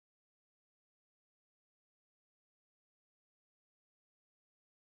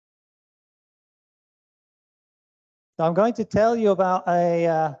So I'm going to tell you about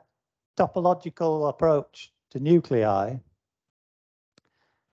a topological approach to nuclei.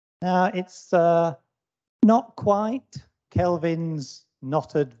 Now, it's not quite Kelvin's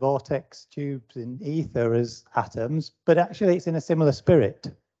knotted vortex tubes in ether as atoms, but actually it's in a similar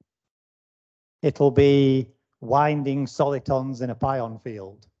spirit. It'll be winding solitons in a pion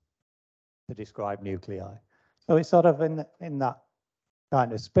field to describe nuclei. So it's sort of in that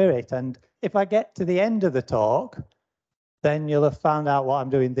kind of spirit. And if I get to the end of the talk, then you'll have found out what I'm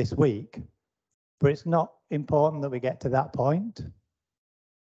doing this week. But it's not important that we get to that point.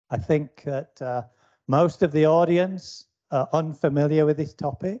 I think that most of the audience are unfamiliar with this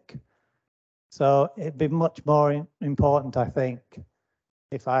topic. So it'd be much more important, I think,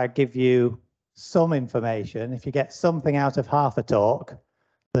 if I give you some information, if you get something out of half a talk,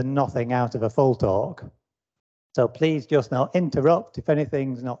 than nothing out of a full talk. So please just not interrupt if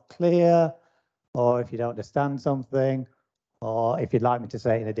anything's not clear, or if you don't understand something, or if you'd like me to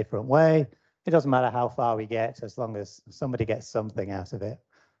say it in a different way. It doesn't matter how far we get, as long as somebody gets something out of it.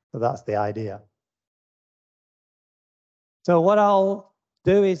 So that's the idea. So what I'll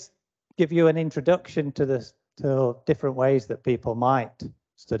do is give you an introduction to different ways that people might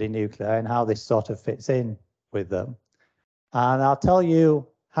study nuclei and how this sort of fits in with them. And I'll tell you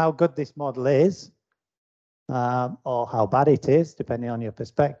how good this model is, or how bad it is, depending on your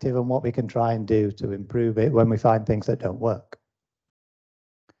perspective, and what we can try and do to improve it when we find things that don't work.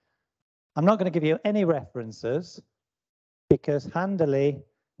 I'm not going to give you any references because handily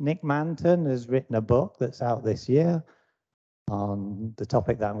Nick Manton has written a book that's out this year on the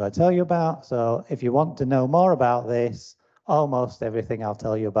topic that I'm going to tell you about. So if you want to know more about this, almost everything I'll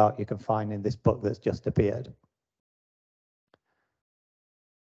tell you about you can find in this book that's just appeared.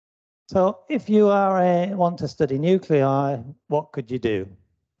 So if you want to study nuclei, what could you do?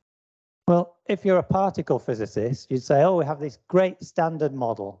 Well, if you're a particle physicist, you'd say, oh, we have this great standard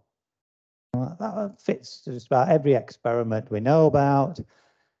model. Well, that fits just about every experiment we know about.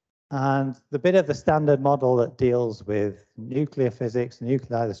 And the bit of the standard model that deals with nuclear physics,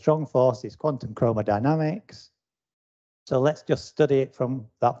 nuclei, the strong force is quantum chromodynamics. So let's just study it from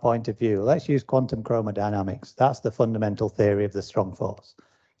that point of view. Let's use quantum chromodynamics. That's the fundamental theory of the strong force,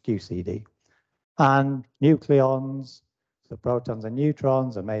 QCD. And nucleons, so protons and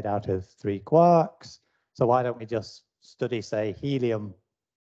neutrons, are made out of 3 quarks. So why don't we just study, say, helium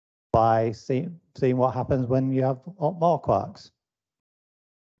by seeing what happens when you have more quarks?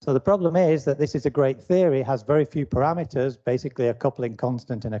 So the problem is that this is a great theory, it has very few parameters, basically a coupling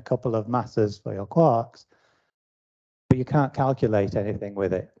constant and a couple of masses for your quarks, but you can't calculate anything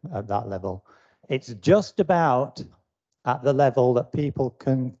with it at that level. It's just about at the level that people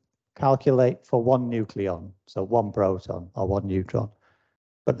can calculate for 1 nucleon, so 1 proton or 1 neutron.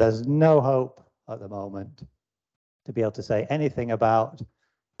 But there's no hope at the moment to be able to say anything about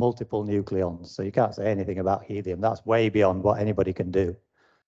multiple nucleons. So you can't say anything about helium. That's way beyond what anybody can do.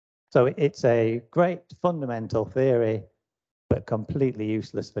 So it's a great fundamental theory, but completely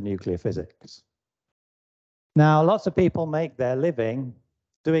useless for nuclear physics. Now, lots of people make their living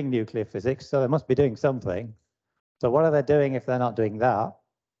doing nuclear physics, so they must be doing something. So what are they doing if they're not doing that?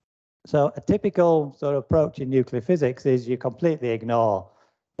 So a typical sort of approach in nuclear physics is you completely ignore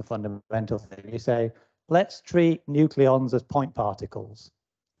the fundamental thing. You say, let's treat nucleons as point particles.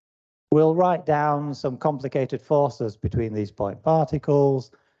 We'll write down some complicated forces between these point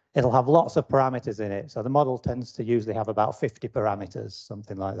particles. It'll have lots of parameters in it. So the model tends to usually have about 50 parameters,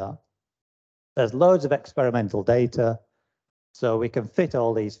 something like that. There's loads of experimental data. So we can fit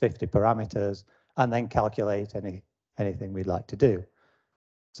all these 50 parameters and then calculate anything we'd like to do.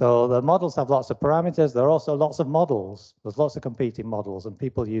 So the models have lots of parameters. There are also lots of models. There's lots of competing models, and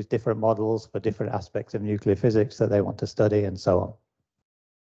people use different models for different aspects of nuclear physics that they want to study and so on.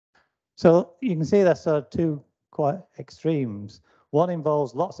 So you can see there's sort of 2 quite extremes. One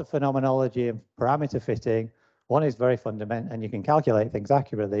involves lots of phenomenology and parameter fitting. One is very fundamental, and you can calculate things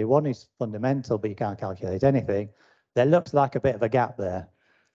accurately. One is fundamental, but you can't calculate anything. There looks like a bit of a gap there.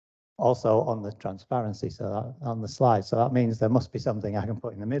 Also on the transparency, so on the slide. So that means there must be something I can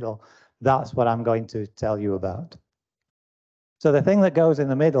put in the middle. That's what I'm going to tell you about. So the thing that goes in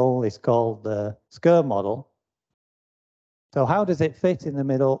the middle is called the Skyrme model. So how does it fit in the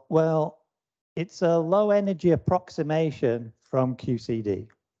middle? Well, it's a low energy approximation from QCD.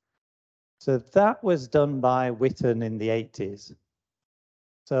 So that was done by Witten in the 80s.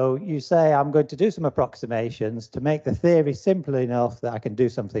 So you say, I'm going to do some approximations to make the theory simple enough that I can do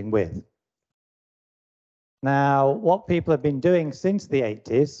something with. Now, what people have been doing since the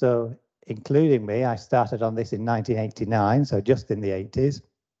 80s, so including me, I started on this in 1989, so just in the 80s,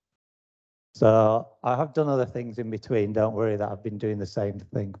 So I have done other things in between. Don't worry that I've been doing the same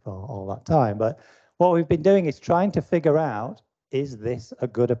thing for all that time. But what we've been doing is trying to figure out, is this a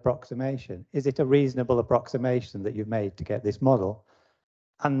good approximation? Is it a reasonable approximation that you've made to get this model?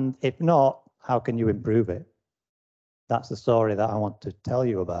 And if not, how can you improve it? That's the story that I want to tell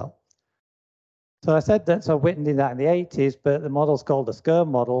you about. So I said that, so Witten did that in the 80s, but the model's called the Skyrme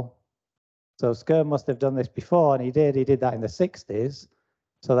model. So Skyrme must have done this before, and he did that in the 60s.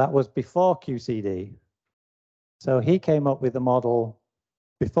 So that was before QCD. So he came up with the model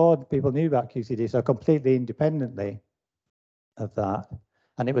before people knew about QCD, so completely independently of that.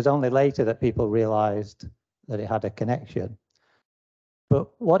 And it was only later that people realized that it had a connection. But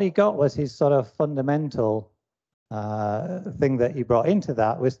what he got was his sort of fundamental thing that he brought into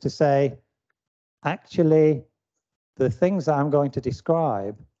that was to say, actually, the things that I'm going to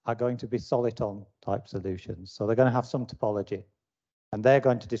describe are going to be soliton type solutions. So they're going to have some topology, and they're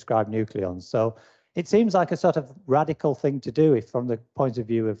going to describe nucleons. So it seems like a sort of radical thing to do if from the point of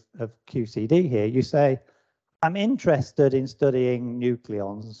view of QCD here, you say, I'm interested in studying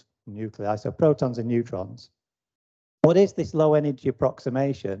nucleons, nuclei, so protons and neutrons. What is this low energy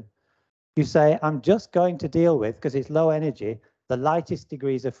approximation? You say, I'm just going to deal with, because it's low energy, the lightest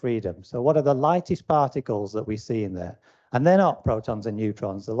degrees of freedom. So what are the lightest particles that we see in there? And they're not protons and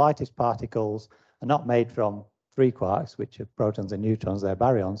neutrons. The lightest particles are not made from 3 quarks, which are protons and neutrons, they're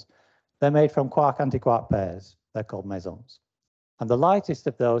baryons. They're made from quark-antiquark pairs. They're called mesons. And the lightest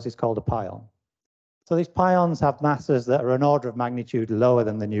of those is called a pion. So these pions have masses that are an order of magnitude lower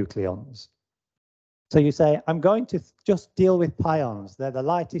than the nucleons. So you say, I'm going to just deal with pions. They're the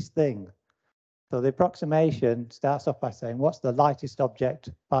lightest thing. So the approximation starts off by saying, what's the lightest object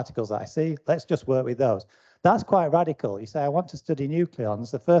particles that I see? Let's just work with those. That's quite radical. You say, I want to study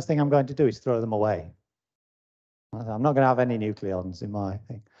nucleons. The first thing I'm going to do is throw them away. I'm not going to have any nucleons in my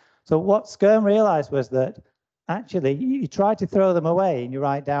thing. So what Skyrme realized was that actually you try to throw them away and you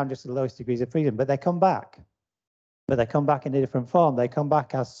write down just the lowest degrees of freedom, but they come back. But they come back in a different form. They come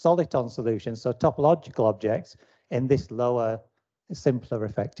back as soliton solutions, so topological objects in this lower, simpler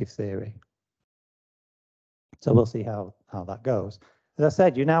effective theory. So we'll see how that goes. As I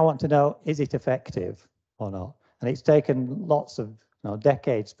said, you now want to know, is it effective or not? And it's taken lots of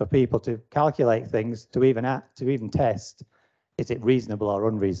decades for people to calculate things to even test, is it reasonable or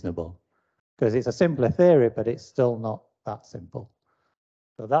unreasonable? Because it's a simpler theory, but it's still not that simple.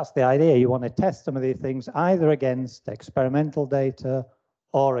 So that's the idea. You want to test some of these things either against experimental data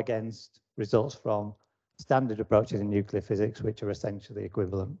or against results from standard approaches in nuclear physics, which are essentially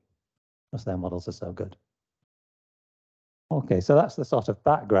equivalent, because their models are so good. Okay, so that's the sort of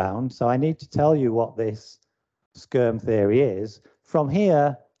background. So I need to tell you what this Skyrme theory is. From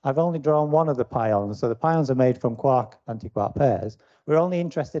here, I've only drawn one of the pions. So the pions are made from quark-antiquark pairs. We're only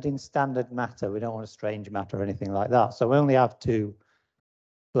interested in standard matter. We don't want a strange matter or anything like that. So we only have 2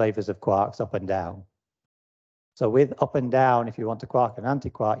 flavors of quarks, up and down. So with up and down, if you want a quark and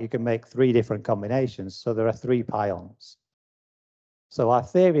antiquark, you can make 3 different combinations. So there are 3 pions. So our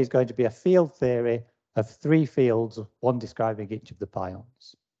theory is going to be a field theory of 3 fields, one describing each of the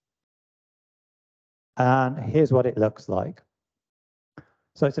pions. And here's what it looks like.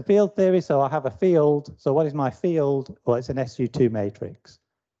 So it's a field theory, so I have a field. So what is my field? Well, it's an SU2 matrix.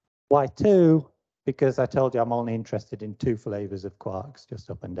 Why 2? Because I told you I'm only interested in 2 flavors of quarks,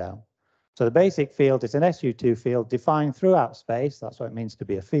 just up and down. So the basic field is an SU2 field defined throughout space. That's what it means to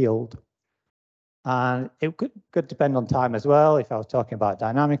be a field. And it could depend on time as well. If I was talking about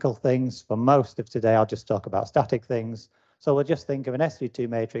dynamical things, for most of today, I'll just talk about static things. So we'll just think of an SU2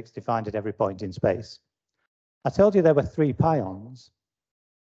 matrix defined at every point in space. I told you there were 3 pions.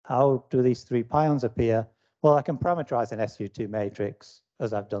 How do these 3 pions appear? Well, I can parameterize an SU2 matrix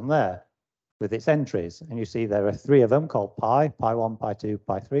as I've done there with its entries. And you see there are 3 of them called pi, pi1, pi2,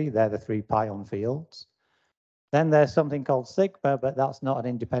 pi3. They're the 3 pion fields. Then there's something called sigma, but that's not an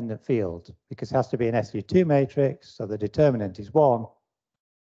independent field because it has to be an SU2 matrix. So the determinant is 1.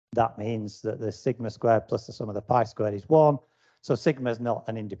 That means that the sigma squared plus the sum of the pi squared is 1. So sigma is not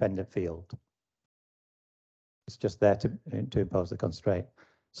an independent field. It's just there to impose the constraint.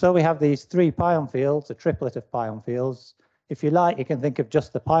 So we have these 3 pion fields, a triplet of pion fields. If you like, you can think of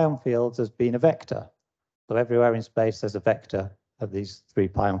just the pion fields as being a vector. So everywhere in space, there's a vector of these 3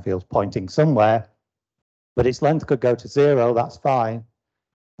 pion fields pointing somewhere. But its length could go to 0, that's fine.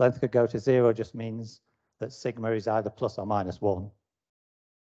 Length could go to 0 just means that sigma is either plus or minus 1.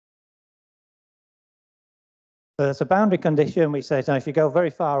 So there's a boundary condition which says, now if you go very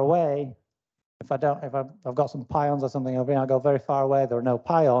far away, if I've got some pions or something over here, I go very far away, there are no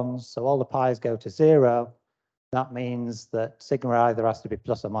pions, so all the pi's go to 0. that means that sigma either has to be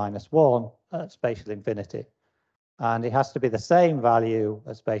plus or minus 1 at spatial infinity. And it has to be the same value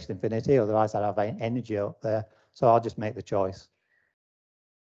at spatial infinity, otherwise I'd have energy up there. So I'll just make the choice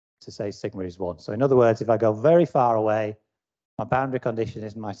to say sigma is 1. So in other words, if I go very far away, my boundary condition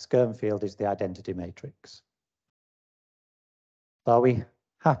is my Skyrme field is the identity matrix. So are we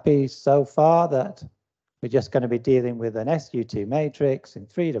happy so far that we're just going to be dealing with an SU2 matrix in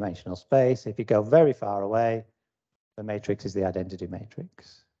three-dimensional space? If you go very far away, the matrix is the identity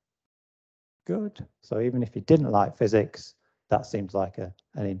matrix. Good. So even if you didn't like physics, that seems like an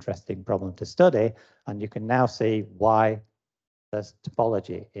interesting problem to study. And you can now see why there's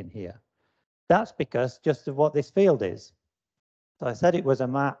topology in here. That's because just of what this field is. So I said it was a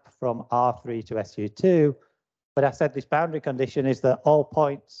map from R3 to SU2, but I said this boundary condition is that all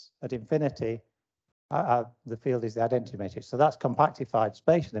points at infinity, the field is the identity matrix. So that's compactified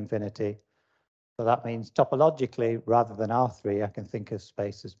spatial infinity. So that means topologically, rather than R3, I can think of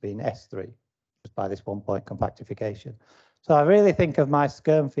space as being S3, just by this one-point compactification. So I really think of my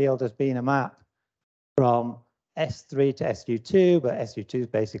Skyrme field as being a map from S3 to SU2, but SU2 is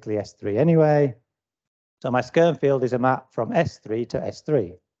basically S3 anyway. So my Skyrme field is a map from S3 to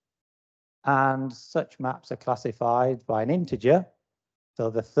S3. And such maps are classified by an integer. So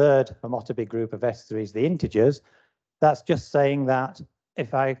the third homotopy group of S3 is the integers. That's just saying that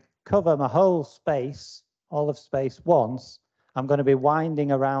if I cover my whole space, all of space once, I'm going to be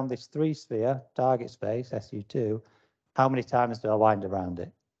winding around this three-sphere target space, SU2. How many times do I wind around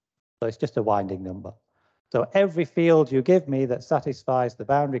it? So it's just a winding number. So every field you give me that satisfies the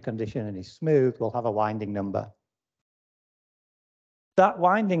boundary condition and is smooth will have a winding number. That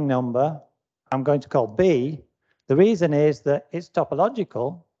winding number I'm going to call B. The reason is that it's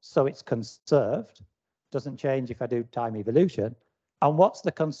topological, so it's conserved. Doesn't change if I do time evolution. And what's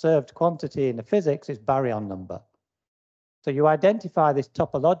the conserved quantity in the physics is baryon number. So you identify this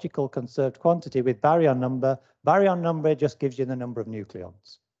topological conserved quantity with baryon number. Baryon number just gives you the number of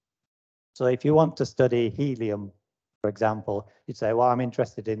nucleons. So if you want to study helium, for example, you'd say, well, I'm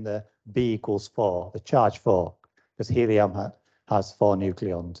interested in the B equals 4, the charge 4, because helium has 4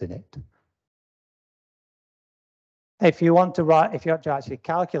 nucleons in it. If you want to actually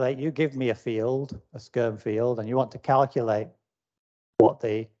calculate, you give me a field, a Skyrme field, and you want to calculate what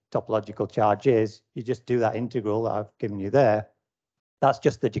the topological charge is, you just do that integral that I've given you there. That's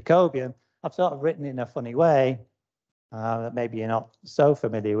just the Jacobian. I've sort of written it in a funny way that maybe you're not so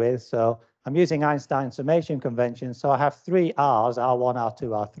familiar with. So I'm using Einstein summation convention. So I have 3 R's, R1, R2,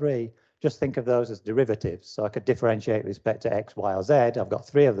 R3. Just think of those as derivatives. So I could differentiate with respect to X, Y, or Z. I've got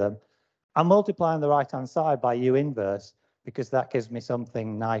 3 of them. I'm multiplying the right-hand side by U inverse because that gives me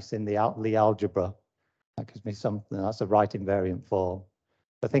something nice in the Lie algebra. That gives me something that's a right invariant form.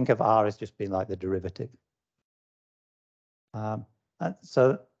 So think of R as just being like the derivative.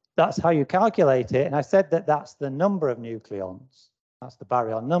 So that's how you calculate it. And I said that that's the number of nucleons. That's the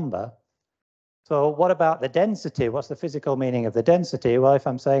baryon number. So what about the density? What's the physical meaning of the density? Well, if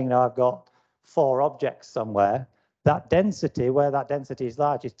I'm saying now I've got 4 objects somewhere, that density, where that density is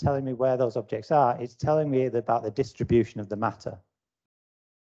large, is telling me where those objects are. It's telling me about the distribution of the matter.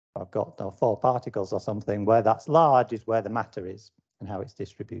 I've got 4 particles or something. Where that's large is where the matter is and how it's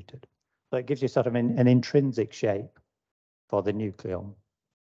distributed. So it gives you sort of an intrinsic shape for the nucleon.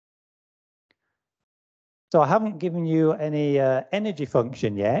 So I haven't given you any energy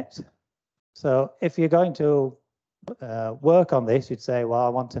function yet. So if you're going to work on this, you'd say, well, I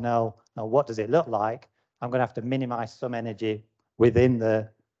want to know what does it look like? I'm going to have to minimize some energy within the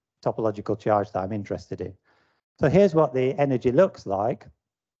topological charge that I'm interested in. So here's what the energy looks like.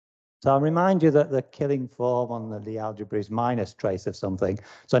 So I'll remind you that the killing form on the Lie algebra is minus trace of something.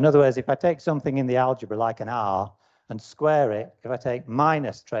 So in other words, if I take something in the algebra like an R and square it, if I take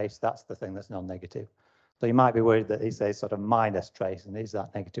minus trace, that's the thing that's non-negative. So you might be worried that it says sort of minus trace and is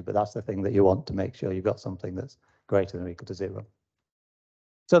that negative, but that's the thing that you want to make sure you've got something that's greater than or equal to 0.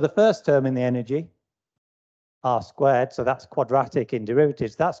 So the first term in the energy, R squared, so that's quadratic in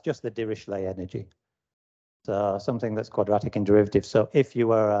derivatives. That's just the Dirichlet energy. So something that's quadratic in derivatives. So if you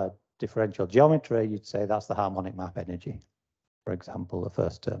were a differential geometry, you'd say that's the harmonic map energy, for example, the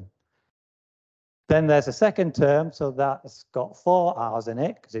first term. Then there's a second term, so that's got 4 R's in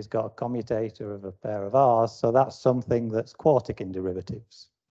it because it's got a commutator of a pair of R's. So that's something that's quartic in derivatives.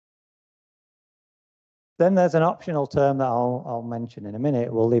 Then there's an optional term that I'll mention in a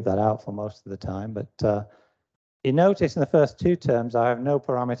minute. We'll leave that out for most of the time, but you notice in the first 2 terms, I have no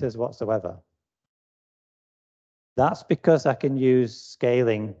parameters whatsoever. That's because I can use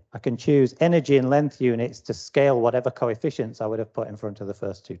scaling. I can choose energy and length units to scale whatever coefficients I would have put in front of the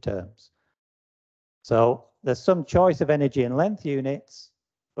first 2 terms. So there's some choice of energy and length units,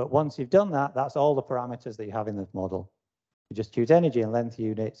 but once you've done that, that's all the parameters that you have in the model. You just choose energy and length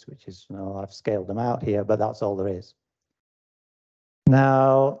units, which is, you know, I've scaled them out here, but that's all there is.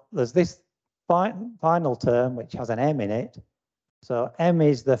 Now, there's this final term, which has an M in it. So M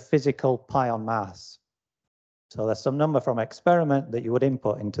is the physical pion mass. So there's some number from experiment that you would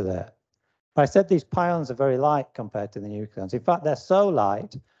input into there. I said these pions are very light compared to the nucleons. In fact, they're so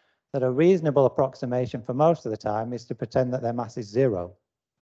light that a reasonable approximation for most of the time is to pretend that their mass is 0.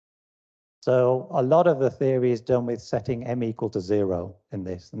 So a lot of the theory is done with setting M equal to 0 in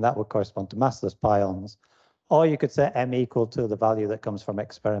this, and that would correspond to massless pions. Or you could set M equal to the value that comes from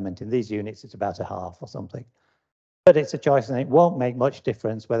experiment. In these units, it's about 1/2 or something. But it's a choice, and it won't make much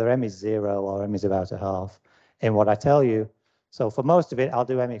difference whether M is 0 or M is about 1/2 in what I tell you. So for most of it, I'll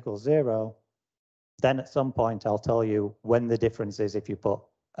do M equals 0. Then at some point, I'll tell you when the difference is if you put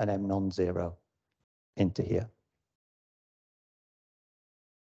an M non-zero into here.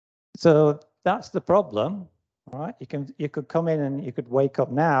 So that's the problem. All right, you could come in and you could wake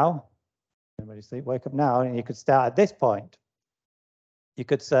up now. Everybody sleep, wake up now, and you could start at this point. You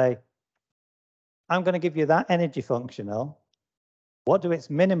could say, I'm going to give you that energy functional. What do its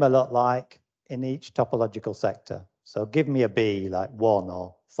minima look like in each topological sector? So give me a B, like 1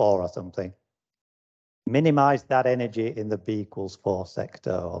 or 4 or something. Minimize that energy in the B equals 4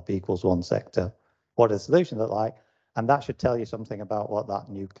 sector or B equals 1 sector. What does the solution look like? And that should tell you something about what that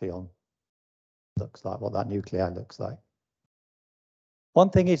nucleon looks like, what that nuclei looks like. One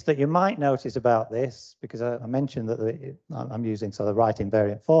thing is that you might notice about this, because I mentioned that I'm using sort of right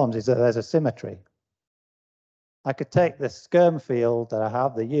invariant forms, is that there's a symmetry. I could take the Skyrme field that I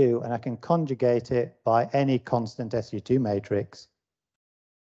have, the U, and I can conjugate it by any constant SU2 matrix.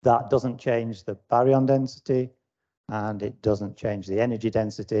 That doesn't change the baryon density, and it doesn't change the energy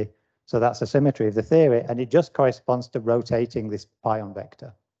density. So that's a symmetry of the theory, and it just corresponds to rotating this pion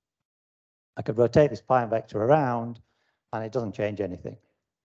vector. I could rotate this pion vector around, and it doesn't change anything.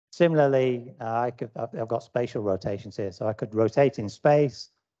 Similarly, I've got spatial rotations here, so I could rotate in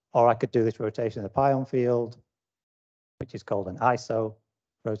space, or I could do this rotation of the pion field, which is called an iso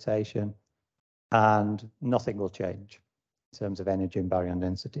rotation, and nothing will change in terms of energy and baryon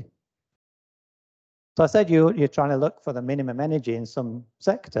density. So I said you're trying to look for the minimum energy in some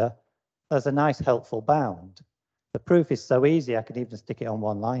sector. There's a nice helpful bound. The proof is so easy, I could even stick it on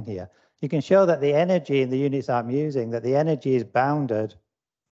one line here. You can show that the energy in the units I'm using, that the energy is bounded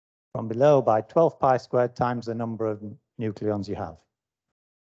from below by 12 pi squared times the number of nucleons you have.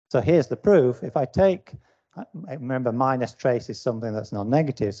 So here's the proof. If I take, remember minus trace is something that's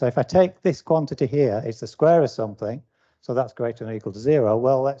non-negative. So if I take this quantity here, it's the square of something, so that's greater than or equal to 0.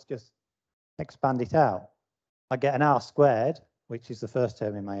 Well, let's just expand it out. I get an R squared, which is the first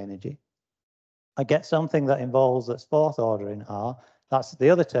term in my energy. I get something that involves that's 4th order in R. That's the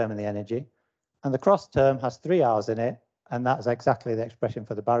other term in the energy. And the cross term has 3 R's in it, and that's exactly the expression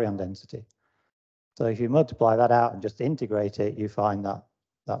for the baryon density. So if you multiply that out and just integrate it, you find that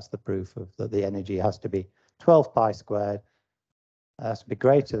that's the proof of that the energy has to be 12 pi squared. It has to be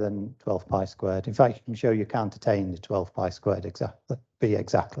greater than 12 pi squared. In fact, you can show you can't attain the 12 pi squared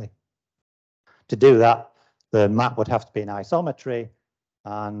exactly. To do that, the map would have to be in isometry,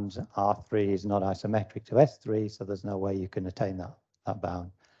 and R3 is not isometric to S3, so there's no way you can attain that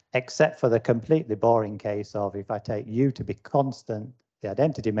bound, except for the completely boring case of if I take U to be constant, the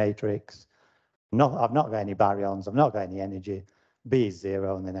identity matrix, I've not got any baryons, I've not got any energy, B is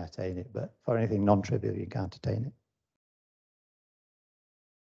 0, and then I attain it, but for anything non-trivial, you can't attain it.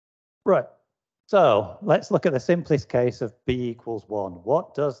 Right, so let's look at the simplest case of B equals 1.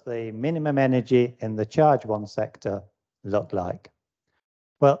 What does the minimum energy in the charge 1 sector look like?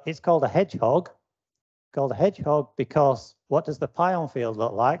 Well, it's called a hedgehog. Called a hedgehog because what does the pion field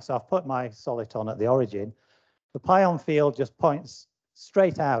look like? So I've put my soliton at the origin. The pion field just points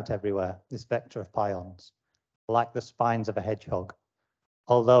straight out everywhere, this vector of pions, like the spines of a hedgehog.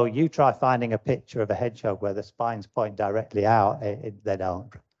 Although you try finding a picture of a hedgehog where the spines point directly out, they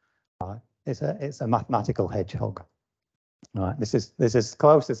don't. Right? It's a mathematical hedgehog. Right? This is as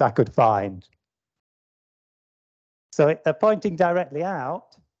close as I could find. So they're pointing directly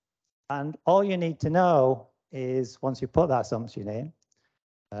out, and all you need to know is once you put that assumption in,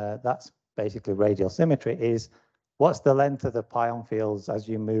 that's basically radial symmetry, is what's the length of the pion fields as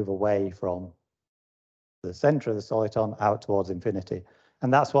you move away from the center of the soliton out towards infinity.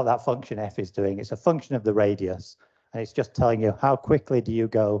 And that's what that function f is doing. It's a function of the radius, and it's just telling you how quickly do you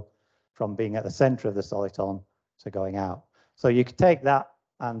go from being at the center of the soliton to going out. So you could take that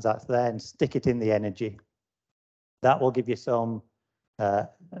ansatz there and stick it in the energy. That will give you some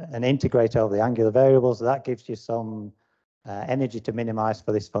an integrator over the angular variables. So that gives you some energy to minimize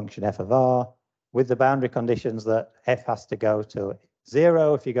for this function f of r, with the boundary conditions that f has to go to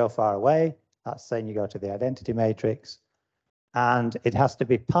 0 if you go far away. That's saying you go to the identity matrix. And it has to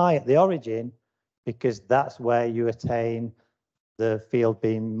be pi at the origin, because that's where you attain the field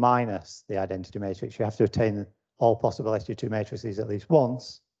being minus the identity matrix. You have to attain all possible SU2 matrices at least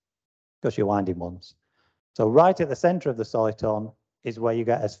once, because you're winding once. So right at the center of the soliton is where you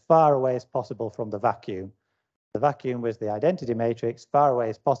get as far away as possible from the vacuum. The vacuum was the identity matrix. Far away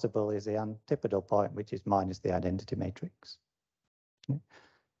as possible is the antipodal point, which is minus the identity matrix.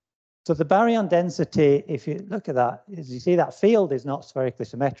 So the baryon density, if you look at that, as you see, that field is not spherically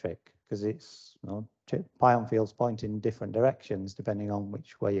symmetric, because it's, you know, pion fields point in different directions depending on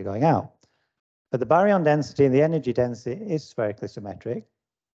which way you're going out. But the baryon density and the energy density is spherically symmetric.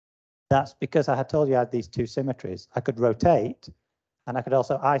 That's because I had told you I had these two symmetries. I could rotate, and I could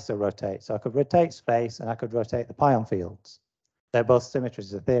also iso-rotate. So I could rotate space, and I could rotate the pion fields. They're both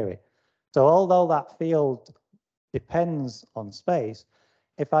symmetries of theory. So although that field depends on space,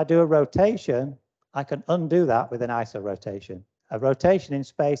 if I do a rotation, I can undo that with an iso-rotation. A rotation in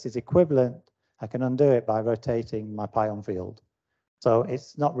space is equivalent. I can undo it by rotating my pion field. So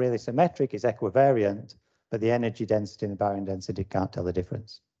it's not really symmetric, it's equivariant, but the energy density and the baryon density can't tell the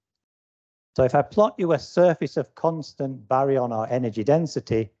difference. So if I plot you a surface of constant baryon or energy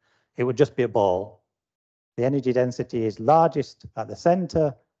density, it would just be a ball. The energy density is largest at the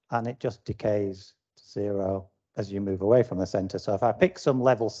center, and it just decays to 0 as you move away from the center. So if I pick some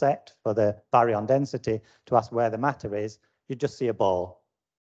level set for the baryon density to ask where the matter is, you just see a ball.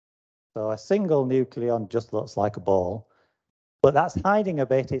 So a single nucleon just looks like a ball, but that's hiding a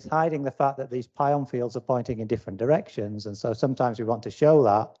bit. It's hiding the fact that these pion fields are pointing in different directions. And so sometimes we want to show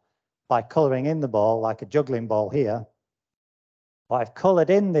that by coloring in the ball, like a juggling ball here. Well, I've colored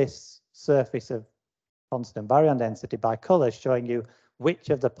in this surface of constant baryon density by colors, showing you which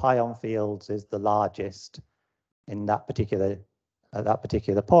of the pion fields is the largest in that particular at that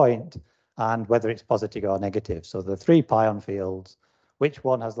particular point, and whether it's positive or negative. So the 3 pion fields, which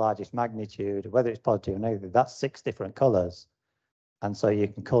one has largest magnitude, whether it's positive or negative, that's 6 different colors. And so you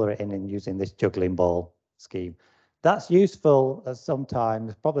can color it in using this juggling ball scheme. That's useful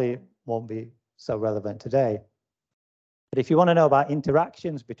sometimes, probably won't be so relevant today. But if you want to know about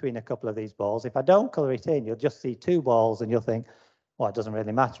interactions between a couple of these balls, if I don't color it in, you'll just see 2 balls and you'll think, well, it doesn't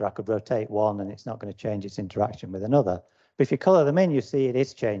really matter. I could rotate one and it's not going to change its interaction with another. But if you color them in, you see it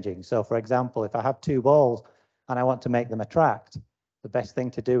is changing. So for example, if I have 2 balls and I want to make them attract, the best thing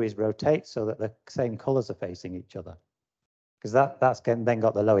to do is rotate so that the same colors are facing each other. Because that's then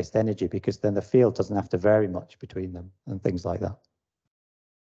got the lowest energy, because then the field doesn't have to vary much between them and things like that.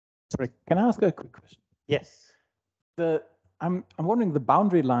 Sorry, can I ask a quick question? Yes. I'm wondering the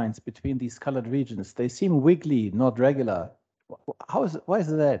boundary lines between these colored regions. They seem wiggly, not regular. Why is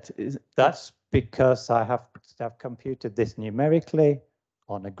that? That's because I have computed this numerically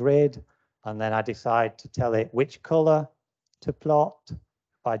on a grid, and then I decide to tell it which color to plot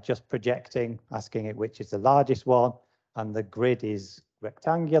by just projecting, asking it which is the largest one, and the grid is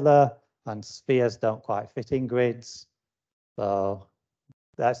rectangular, and spheres don't quite fit in grids. So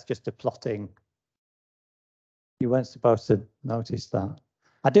that's just a plotting. You weren't supposed to notice that.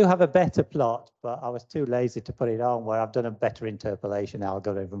 I do have a better plot, but I was too lazy to put it on, where I've done a better interpolation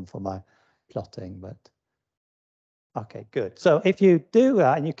algorithm for my plotting. But okay, good. So if you do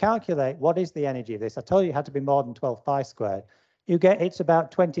that and you calculate what is the energy of this, I told you it had to be more than 12 pi squared. You get it's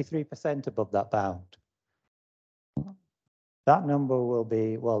about 23% above that bound. That number will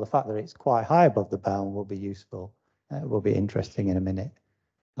be, well, the fact that it's quite high above the bound will be useful. It will be interesting in a minute.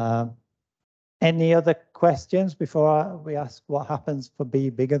 Any other questions before we ask what happens for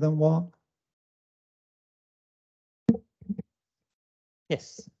B bigger than 1?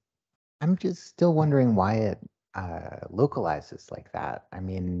 Yes. I'm just still wondering why it localizes like that. I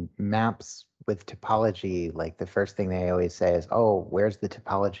mean, maps with topology, like the first thing they always say is, oh, where's the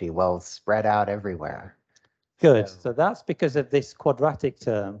topology? Well, it's spread out everywhere. Good. So that's because of this quadratic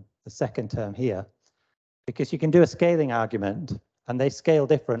term, the second term here, because you can do a scaling argument and they scale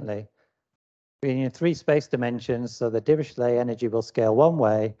differently. In 3 space dimensions, so the Dirichlet energy will scale one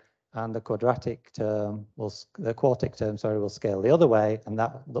way, and the quadratic term will, the quartic term, sorry, will scale the other way, and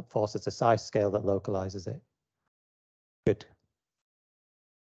that forces a size scale that localizes it. Good.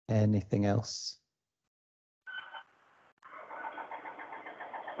 Anything else?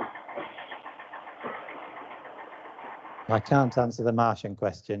 I can't answer the Martian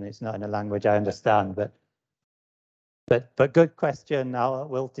question. It's not in a language I understand, but good question.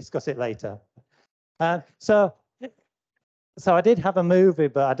 We'll discuss it later. So So I did have a movie,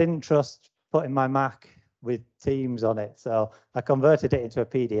 but I didn't trust putting my Mac with Teams on it. So I converted it into a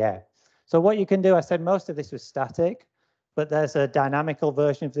PDF. So what you can do, I said most of this was static, but there's a dynamical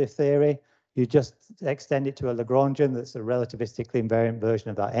version of the theory. You just extend it to a Lagrangian that's a relativistically invariant version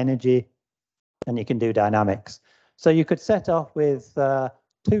of that energy, and you can do dynamics. So you could set off with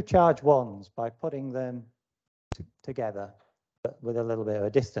two charge ones by putting them together, but with a little bit of a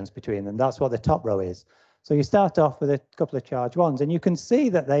distance between them. That's what the top row is. So you start off with a couple of charge ones, and you can see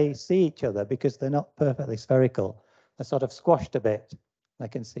that they see each other because they're not perfectly spherical. They're sort of squashed a bit. They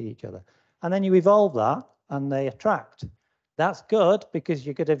can see each other. And then you evolve that, and they attract. That's good because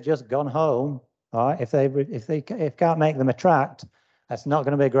you could have just gone home. All right, if they can't make them attract, that's not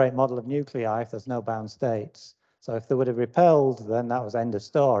going to be a great model of nuclei if there's no bound states. So if they would have repelled, then that was end of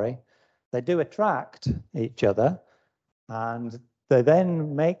story. They do attract each other, and they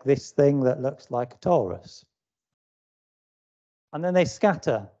then make this thing that looks like a torus. And then they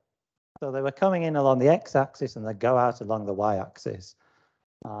scatter. So they were coming in along the x-axis and they go out along the y-axis.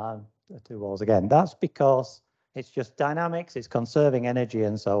 The two walls again. That's because it's just dynamics, it's conserving energy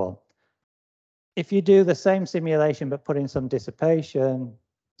and so on. If you do the same simulation but put in some dissipation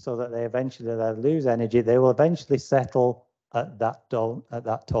so that they eventually lose energy, they will eventually settle at that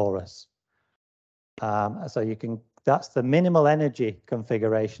torus. So you can, that's the minimal energy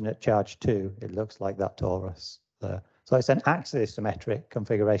configuration at charge 2. It looks like that torus there. So it's an axially symmetric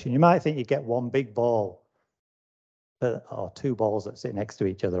configuration. You might think you get one big ball or two balls that sit next to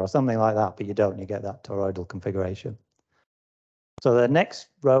each other or something like that, but you don't. You get that toroidal configuration. So the next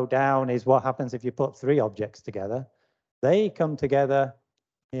row down is what happens if you put three objects together. They come together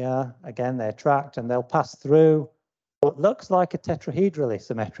here. Again, they attract and they'll pass through what looks like a tetrahedrally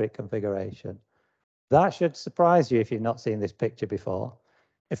symmetric configuration. That should surprise you if you've not seen this picture before.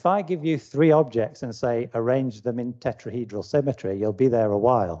 If I give you three objects and say arrange them in tetrahedral symmetry, you'll be there a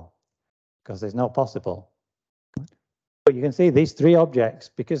while because there's no possible. But you can see these three objects,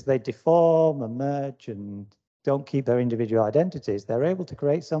 because they deform and merge and don't keep their individual identities, they're able to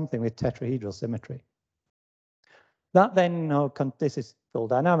create something with tetrahedral symmetry. That then, this is full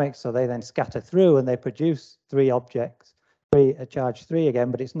dynamics, so they then scatter through and they produce three objects, a charge 3 again,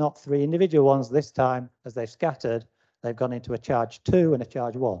 but it's not three individual ones this time. As they've scattered, they've gone into a charge 2 and a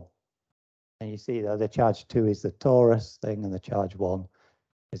charge 1. And you see that the charge 2 is the torus thing and the charge 1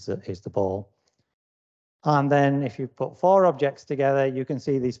 is the ball. And then if you put four objects together, you can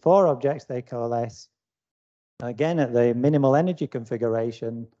see these four objects, they coalesce. Again, at the minimal energy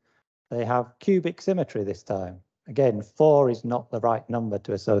configuration, they have cubic symmetry this time. Again, 4 is not the right number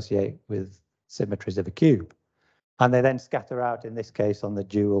to associate with symmetries of a cube. And they then scatter out, in this case, on the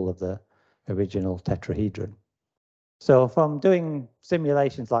dual of the original tetrahedron. So from doing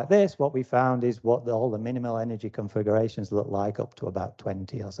simulations like this, what we found is what all the minimal energy configurations look like up to about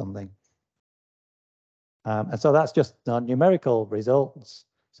 20 or something. And so that's just numerical results.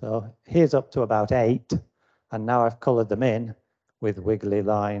 So here's up to about 8. And now I've colored them in with wiggly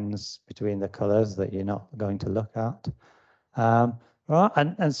lines between the colors that you're not going to look at. Right,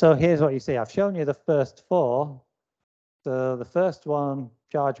 and so here's what you see. I've shown you the first 4. So the first one,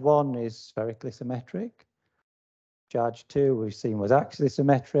 charge 1, is spherically symmetric. Charge 2 we've seen was axially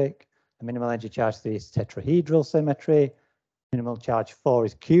symmetric. The minimal energy charge 3 is tetrahedral symmetry. Minimal charge 4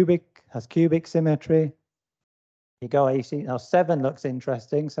 is cubic, has cubic symmetry. You see now 7 looks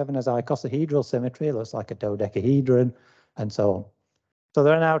interesting. 7 has icosahedral symmetry, it looks like a dodecahedron, and so on. So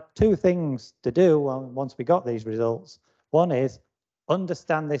there are now 2 things to do once we got these results. One is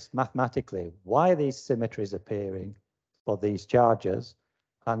understand this mathematically. Why are these symmetries appearing for these charges?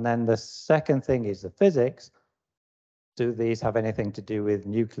 And then the second thing is the physics. Do these have anything to do with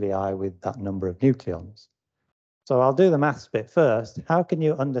nuclei with that number of nucleons? So I'll do the maths bit first. How can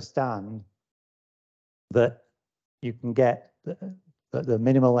you understand that you can get the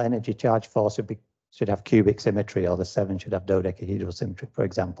minimal energy charge 4 should have cubic symmetry, or the 7 should have dodecahedral symmetry, for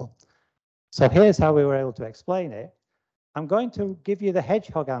example? So here's how we were able to explain it. I'm going to give you the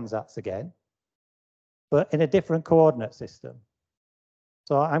hedgehog ansatz again, but in a different coordinate system.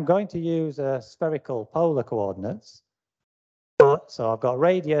 So I'm going to use spherical polar coordinates. So I've got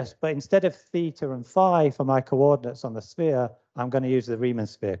radius, but instead of theta and phi for my coordinates on the sphere, I'm going to use the Riemann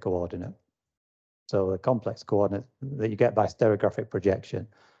sphere coordinate. So a complex coordinate that you get by stereographic projection.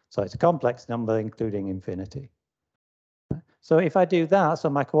 So it's a complex number including infinity. So if I do that, so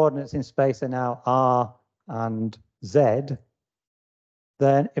my coordinates in space are now r and z,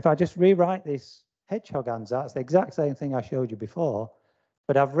 then if I just rewrite this hedgehog ansatz, the exact same thing I showed you before,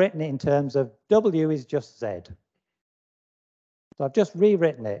 but I've written it in terms of w is just z. So I've just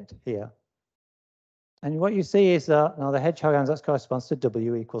rewritten it here. And what you see is that now the hedgehog ansatz corresponds to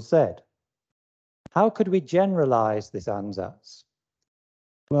W equals Z. How could we generalize this ansatz?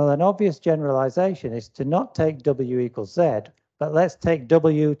 Well, an obvious generalization is to not take W equals Z, but let's take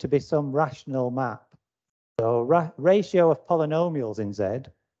W to be some rational map. So ratio of polynomials in Z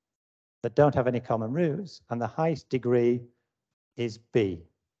that don't have any common roots, and the highest degree is B.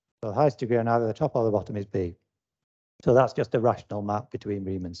 So the highest degree on either the top or the bottom is B. So that's just a rational map between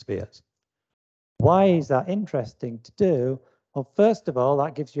Riemann spheres. Why is that interesting to do? Well, first of all,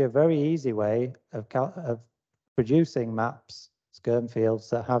 that gives you a very easy way of producing maps, Skyrme fields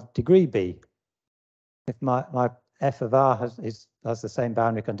that have degree B. If my f of r has the same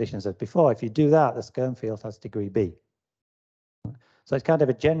boundary conditions as before, if you do that, the Skyrme field has degree B. So it's kind of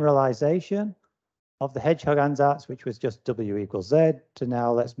a generalization of the hedgehog ansatz, which was just W equals Z, to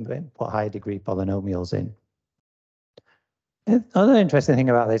now let's put higher degree polynomials in. Another interesting thing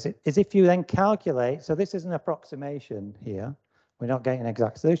about this is if you then calculate, so this is an approximation here, we're not getting an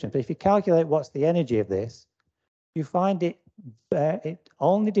exact solution, but if you calculate what's the energy of this, you find it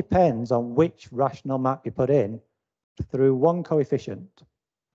only depends on which rational map you put in through one coefficient.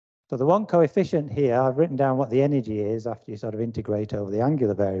 So the one coefficient here, I've written down what the energy is after you sort of integrate over the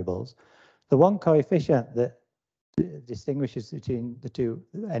angular variables. The one coefficient that distinguishes between the two,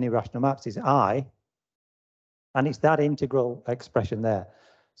 any rational maps, is I, and it's that integral expression there.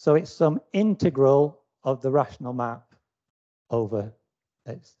 So it's some integral of the rational map over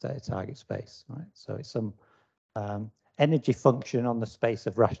its target space, right? So it's some energy function on the space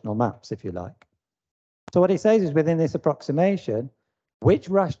of rational maps, if you like. So what it says is within this approximation, which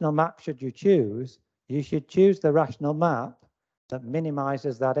rational map should you choose? You should choose the rational map that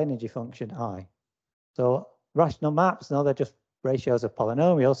minimizes that energy function I. So rational maps, no, they're just ratios of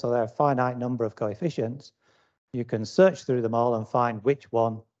polynomials, so there are a finite number of coefficients. You can search through them all and find which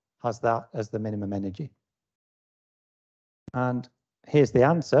one has that as the minimum energy. And here's the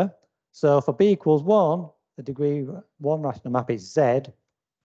answer. So for B equals 1, the degree 1 rational map is Z,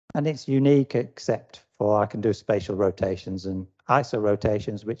 and it's unique except for I can do spatial rotations and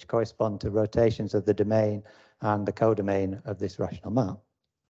isorotations, which correspond to rotations of the domain and the codomain of this rational map.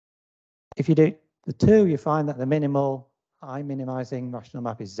 If you do the 2, you find that the minimal I minimizing rational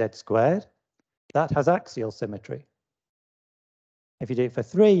map is Z squared. That has axial symmetry. If you do it for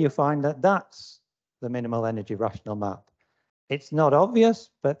 3, you find that that's the minimal energy rational map. It's not obvious,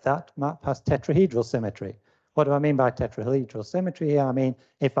 but that map has tetrahedral symmetry. What do I mean by tetrahedral symmetry here? I mean,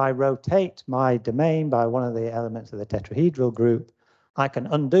 if I rotate my domain by one of the elements of the tetrahedral group, I can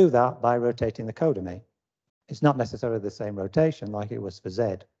undo that by rotating the codomain. It's not necessarily the same rotation like it was for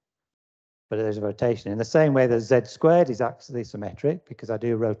Z, but there's a rotation. In the same way that Z squared is axially symmetric, because I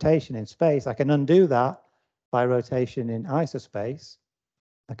do rotation in space, I can undo that by rotation in isospace.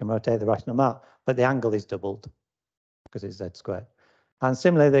 I can rotate the rational map, but the angle is doubled because it's Z squared. And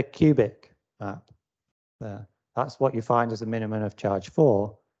similarly, the cubic map, that's what you find as the minimum of charge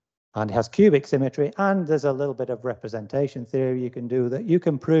 4. And it has cubic symmetry, and there's a little bit of representation theory you can do that you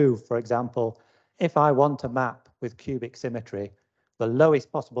can prove, for example, if I want a map with cubic symmetry, the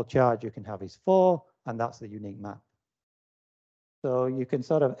lowest possible charge you can have is 4, and that's the unique map. So you can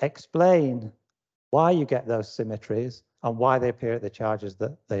sort of explain why you get those symmetries and why they appear at the charges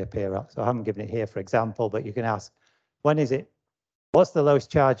that they appear at. So I haven't given it here, for example, but you can ask, what's the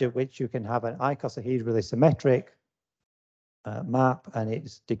lowest charge at which you can have an icosahedrally symmetric map, and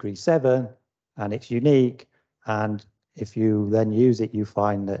it's degree 7, and it's unique, and if you then use it, you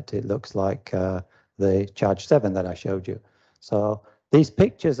find that it looks like the charge 7 that I showed you. So these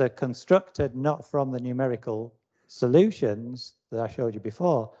pictures are constructed not from the numerical solutions that I showed you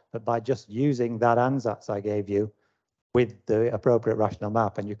before, but by just using that ansatz I gave you with the appropriate rational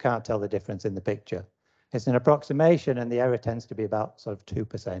map, and you can't tell the difference in the picture. It's an approximation, and the error tends to be about sort of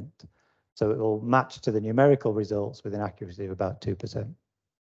 2%. So it will match to the numerical results with an accuracy of about 2%.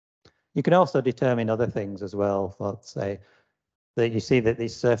 You can also determine other things as well. Let's say that you see that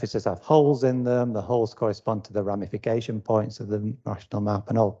these surfaces have holes in them. The holes correspond to the ramification points of the rational map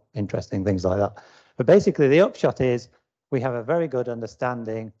and all interesting things like that. But basically, the upshot is we have a very good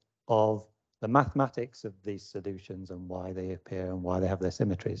understanding of the mathematics of these solutions and why they appear and why they have their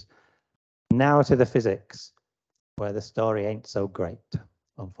symmetries. Now to the physics, where the story ain't so great,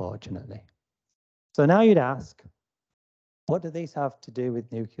 unfortunately. So now you'd ask, what do these have to do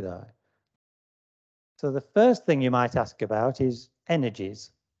with nuclei? So the first thing you might ask about is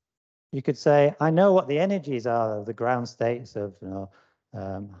energies. You could say, I know what the energies are of the ground states of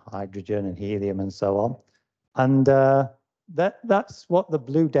hydrogen and helium and so on. And that's what the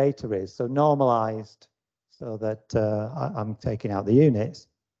blue data is, so normalized, so that I'm taking out the units.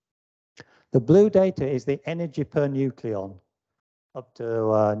 The blue data is the energy per nucleon up to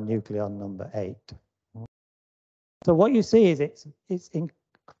nucleon number 8. So what you see is it's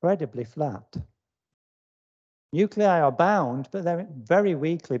incredibly flat. Nuclei are bound, but they're very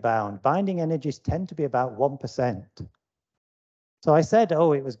weakly bound. Binding energies tend to be about 1%. So I said,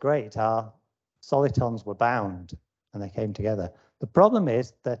 oh, it was great. Our solitons were bound and they came together. The problem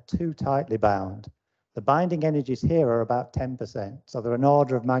is they're too tightly bound. The binding energies here are about 10%. So they're an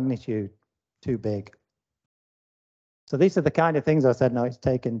order of magnitude too big. So these are the kind of things I said, no, it's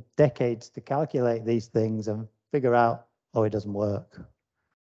taken decades to calculate these things and figure out, oh, it doesn't work.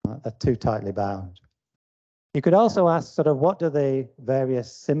 They're too tightly bound. You could also ask sort of what do the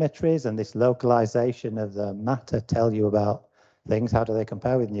various symmetries and this localization of the matter tell you about things? How do they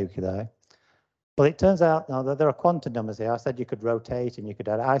compare with nuclei? Well, it turns out now that there are quantum numbers here. I said you could rotate and you could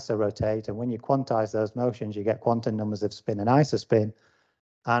isorotate, and when you quantize those motions, you get quantum numbers of spin and isospin,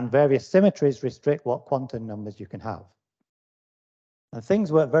 and various symmetries restrict what quantum numbers you can have. And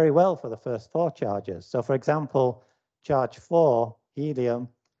things work very well for the first 4 charges. So for example, charge 4, helium,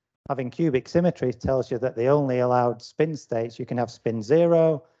 having cubic symmetry tells you that the only allowed spin states, you can have spin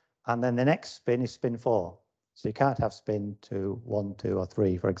 0, and then the next spin is spin 4. So you can't have spin 2, 1, 2, or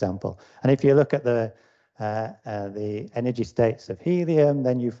 3, for example. And if you look at the energy states of helium,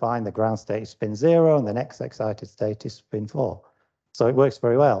 then you find the ground state is spin 0, and the next excited state is spin 4. So it works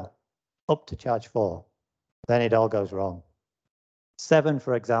very well, up to charge 4. Then it all goes wrong. 7,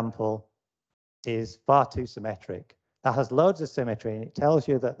 for example, is far too symmetric. That has loads of symmetry, and it tells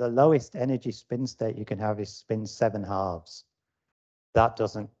you that the lowest energy spin state you can have is spin 7 halves. That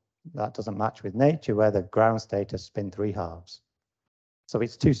doesn't match with nature, where the ground state is spin 3 halves. So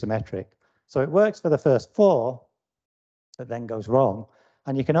it's too symmetric. So it works for the first 4, but then goes wrong.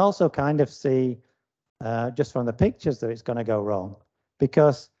 And you can also kind of see just from the pictures that it's going to go wrong,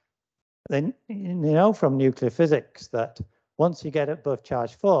 because then you know from nuclear physics that once you get above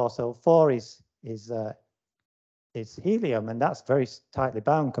charge 4, so 4 is helium, and that's very tightly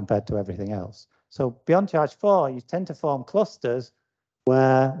bound compared to everything else. So beyond charge 4, you tend to form clusters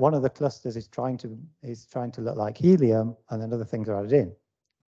where one of the clusters is trying to look like helium, and then other things are added in.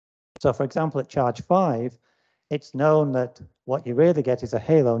 So for example, at charge 5, it's known that what you really get is a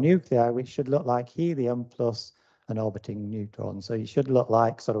halo nuclei, which should look like helium plus an orbiting neutron. So you should look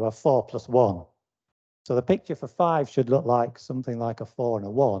like sort of a 4 plus 1. So the picture for 5 should look like something like a 4 and a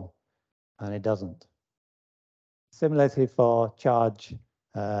 1, and it doesn't. Similarly for charge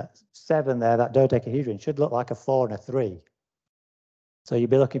 7 there, that dodecahedron should look like a 4 and a 3. So you'd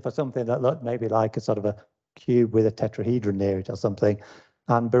be looking for something that looked maybe like a sort of a cube with a tetrahedron near it or something.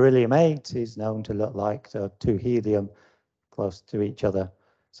 And beryllium 8 is known to look like 2 helium close to each other.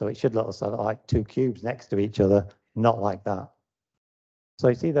 So it should look sort of like 2 cubes next to each other, not like that. So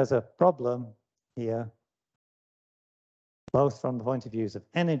you see there's a problem here, both from the point of views of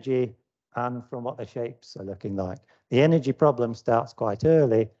energy and from what the shapes are looking like. The energy problem starts quite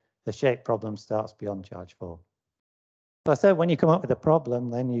early. The shape problem starts beyond charge 4. So I said when you come up with a problem,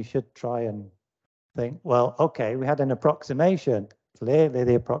 then you should try and think, well, okay, we had an approximation. Clearly,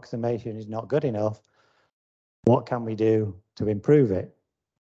 the approximation is not good enough. What can we do to improve it?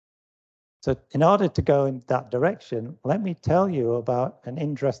 So in order to go in that direction, let me tell you about an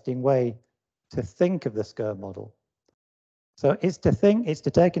interesting way to think of the Skyrme model. So it's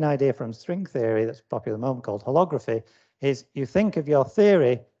to take an idea from string theory that's popular at the moment called holography, is you think of your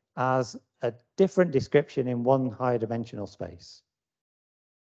theory as a different description in one higher dimensional space.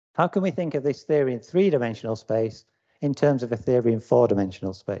 How can we think of this theory in 3-dimensional space in terms of a theory in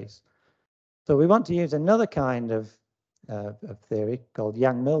 4-dimensional space? So we want to use another kind of theory called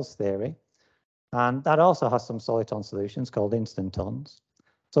Yang-Mills theory, and that also has some soliton solutions called instantons.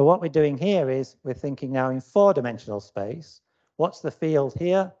 So what we're doing here is we're thinking now in 4-dimensional space. What's the field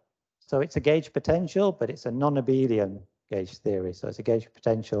here? So it's a gauge potential, but it's a non-abelian gauge theory. So it's a gauge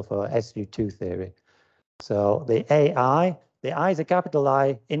potential for SU2 theory. So the I is a capital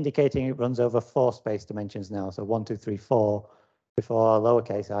I, indicating it runs over 4 space dimensions now. So 1, 2, 3, 4. Before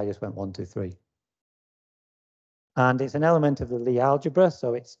lowercase I just went 1, 2, 3. And it's an element of the Lie algebra.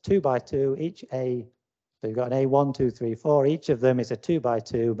 So it's 2 by 2, each A. So you've got an A1, 2, 3, 4. Each of them is a 2 by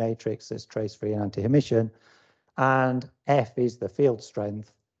 2 matrix that's trace-free and anti-emission. And F is the field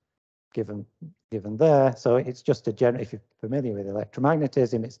strength given there. So it's just a general, if you're familiar with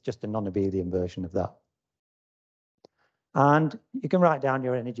electromagnetism, it's just a non-abelian version of that. And you can write down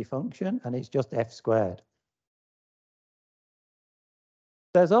your energy function, and it's just F squared.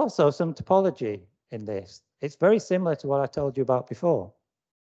 There's also some topology in this. It's very similar to what I told you about before,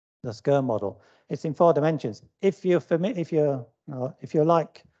 the Skyrme model. It's in 4 dimensions. If you're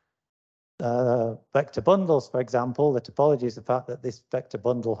like vector bundles, for example, the topology is the fact that this vector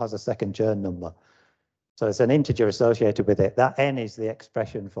bundle has a second Chern number. So it's an integer associated with it. That n is the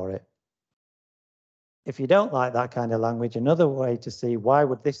expression for it. If you don't like that kind of language, another way to see why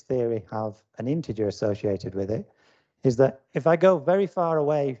would this theory have an integer associated with it is that if I go very far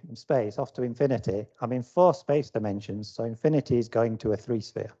away from space, off to infinity, I'm in 4 space dimensions, so infinity is going to a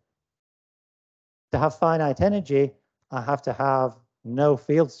 3-sphere. To have finite energy, I have to have no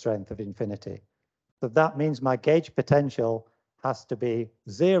field strength of infinity. So that means my gauge potential has to be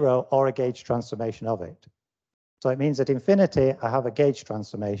 0 or a gauge transformation of it. So it means at infinity, I have a gauge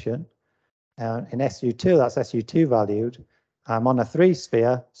transformation. In SU2, that's SU2 valued. I'm on a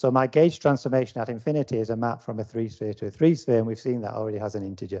 3-sphere, so my gauge transformation at infinity is a map from a 3-sphere to a 3-sphere, and we've seen that already has an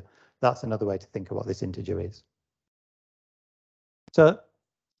integer. That's another way to think of what this integer is. So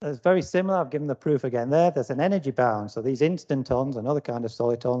it's very similar. I've given the proof again there. There's an energy bound. So these instantons, another kind of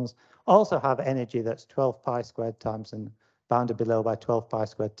solitons, also have energy that's 12 pi squared times and bounded below by 12 pi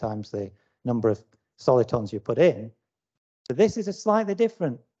squared times the number of solitons you put in. So this is a slightly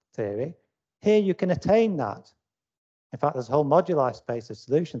different theory. Here you can attain that. In fact, there's a whole moduli space of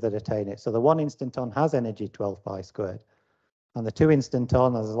solutions that attain it. So the 1 instanton has energy 12 pi squared. And the 2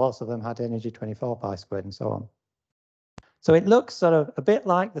 instanton, there's lots of them, had energy 24 pi squared and so on. So it looks sort of a bit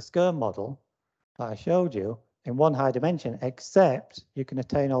like the Skyrme model that I showed you in one high dimension, except you can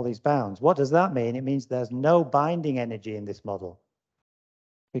attain all these bounds. What does that mean? It means there's no binding energy in this model,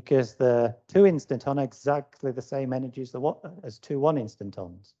 because the 2 instanton are exactly the same energy as 2 1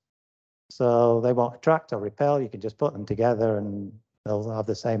 instantons. So they won't attract or repel. You can just put them together and they'll have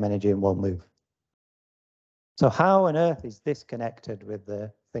the same energy and won't move. So how on earth is this connected with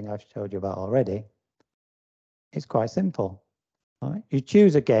the thing I've showed you about already? It's quite simple. Right? You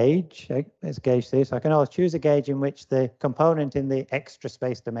choose a gauge. Let's gauge this. I can always choose a gauge in which the component in the extra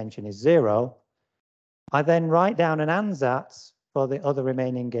space dimension is 0. I then write down an ansatz for the other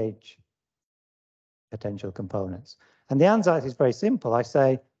remaining gauge potential components. And the ansatz is very simple. I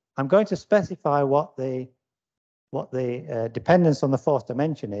say, I'm going to specify what the dependence on the 4th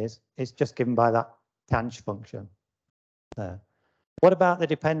dimension is. It's just given by that tanh function there. What about the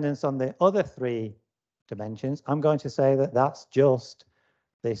dependence on the other 3 dimensions? I'm going to say that that's just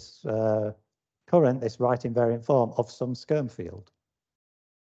this current, this right invariant form of some Skyrme field.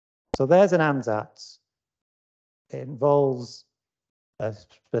 So there's an ansatz. It involves a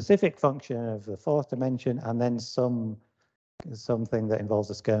specific function of the 4th dimension and then something that involves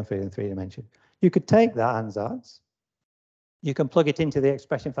a Skyrme field in 3 dimensions. You could take that ansatz, you can plug it into the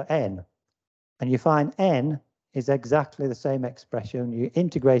expression for n, and you find n is exactly the same expression. You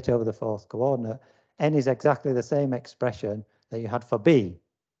integrate over the 4th coordinate, n is exactly the same expression that you had for b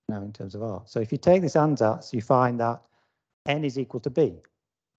now in terms of r. So if you take this ansatz, you find that n is equal to b.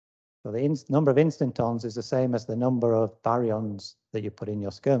 So the number of instantons is the same as the number of baryons that you put in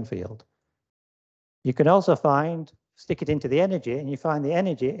your Skyrme field. You can also stick it into the energy, and you find the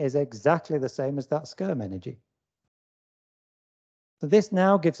energy is exactly the same as that Skyrme energy. So this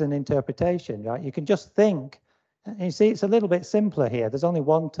now gives an interpretation, right? You can just think, and you see it's a little bit simpler here. There's only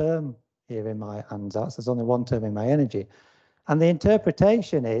one term here in my ansatz. There's only one term in my energy. And the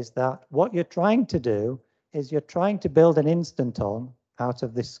interpretation is that what you're trying to do is you're trying to build an instanton out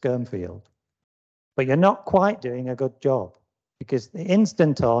of this Skyrme field. But you're not quite doing a good job, because the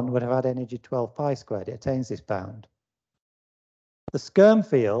instanton would have had energy 12 pi squared. It attains this bound. The Skyrme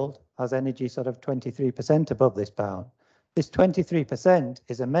field has energy sort of 23% above this bound. This 23%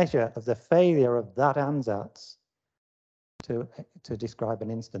 is a measure of the failure of that ansatz to describe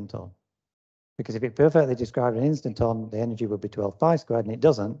an instanton. Because if it perfectly described an instanton, the energy would be 12 pi squared, and it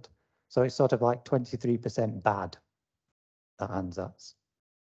doesn't. So it's sort of like 23% bad, that ansatz.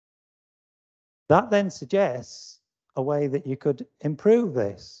 That then suggests a way that you could improve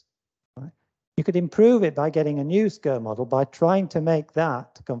this. Right? You could improve it by getting a new Skyrme model by trying to make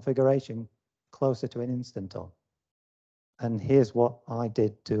that configuration closer to an instanton. And here's what I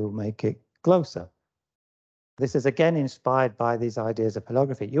did to make it closer. This is again inspired by these ideas of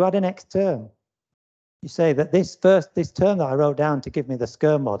holography. You add an X term. You say that this term that I wrote down to give me the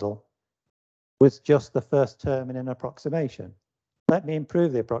Skyrme model was just the first term in an approximation. Let me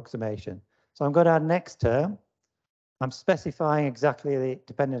improve the approximation. So I'm going to add an X term. I'm specifying exactly the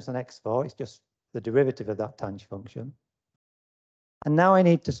dependence on X4. It's just the derivative of that tanh function. And now I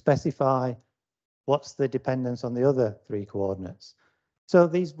need to specify what's the dependence on the other 3 coordinates. So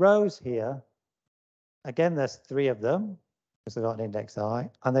these rows here, again, there's 3 of them, because they've got an index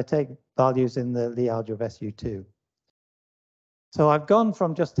I, and they take values in the Lie algebra of SU2. So I've gone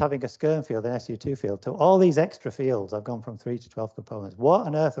from just having a Skyrme field, an SU2 field, to all these extra fields. I've gone from 3 to 12 components. What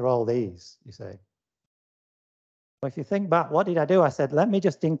on earth are all these, you say? Well, if you think back, what did I do? I said, let me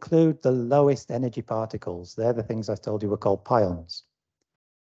just include the lowest energy particles. They're the things I told you were called pions.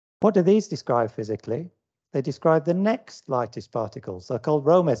 What do these describe physically? They describe the next lightest particles. They're called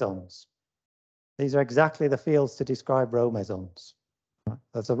rho mesons. These are exactly the fields to describe rho mesons.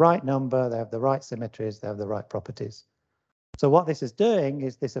 There's the right number, they have the right symmetries, they have the right properties. So what this is doing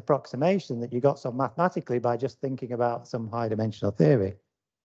is this approximation that you got some mathematically by just thinking about some high dimensional theory.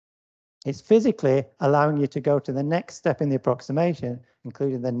 It's physically allowing you to go to the next step in the approximation,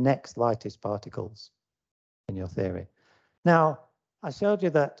 including the next lightest particles in your theory. Now, I showed you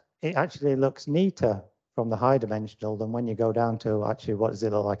that it actually looks neater from the high dimensional than when you go down to actually what does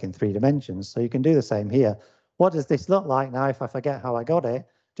it look like in 3 dimensions. So you can do the same here. What does this look like now if I forget how I got it?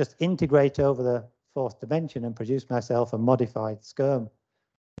 Just integrate over the 4th dimension and produce myself a modified Skyrme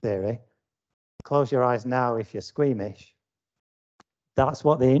theory. Close your eyes now if you're squeamish. That's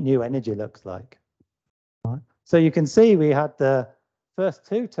what the new energy looks like. Right. So you can see we had the first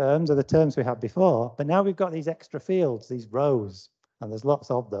 2 terms are the terms we had before, but now we've got these extra fields, these rows, and there's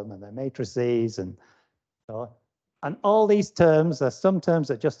lots of them, and they're matrices, and all these terms, there's some terms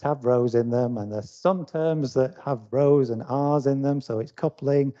that just have rows in them, and there's some terms that have rows and R's in them, so it's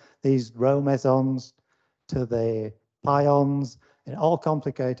coupling these rho mesons to the pions in all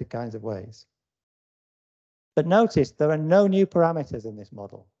complicated kinds of ways. But notice there are no new parameters in this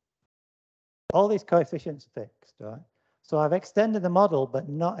model. All these coefficients are fixed, right? So I've extended the model, but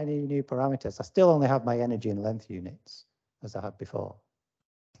not any new parameters. I still only have my energy and length units as I had before.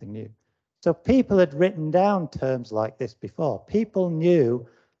 Nothing new. So people had written down terms like this before. People knew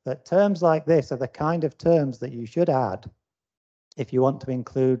that terms like this are the kind of terms that you should add if you want to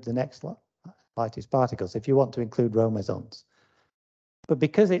include the next lightest particles, if you want to include rho mesons. But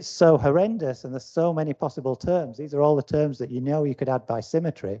because it's so horrendous and there's so many possible terms, these are all the terms that you know you could add by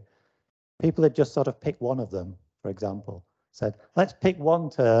symmetry. People had just sort of picked one of them, for example, said, let's pick one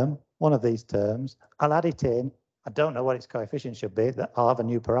term, one of these terms, I'll add it in. I don't know what its coefficient should be, I'll have a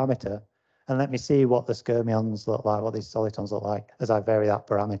new parameter, and let me see what the Skyrmions look like, what these Solitons look like as I vary that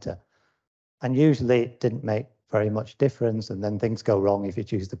parameter. And usually it didn't make very much difference, and then things go wrong if you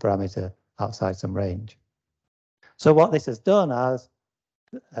choose the parameter outside some range. So what this has done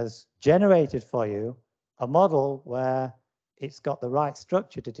has generated for you a model where it's got the right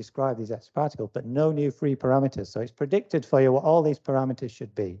structure to describe these extra particles, but no new free parameters. So it's predicted for you what all these parameters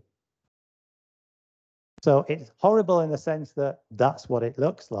should be. So it's horrible in the sense that that's what it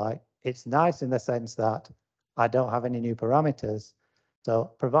looks like. It's nice in the sense that I don't have any new parameters.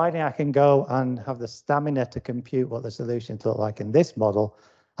 So providing I can go and have the stamina to compute what the solutions look like in this model,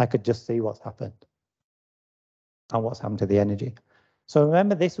 I could just see what's happened and what's happened to the energy. So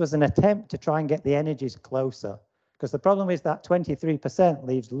remember, this was an attempt to try and get the energies closer, because the problem is that 23%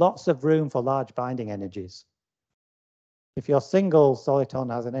 leaves lots of room for large binding energies. If your single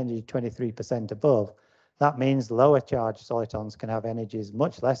soliton has an energy 23% above, that means lower charge solitons can have energies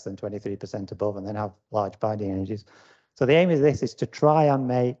much less than 23% above and then have large binding energies. So the aim of this is to try and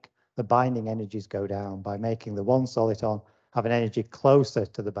make the binding energies go down by making the one soliton have an energy closer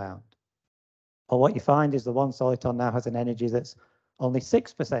to the bound. Or what you find is the one soliton now has an energy that's only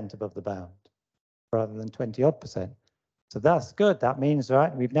 6% above the bound rather than 20-odd%. So that's good. That means,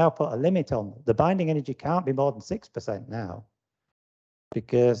 right, we've now put a limit on. The binding energy can't be more than 6% now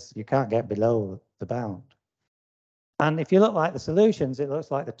because you can't get below the bound. And if you look like the solutions, it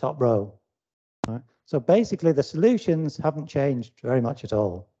looks like the top row. Right? So basically, the solutions haven't changed very much at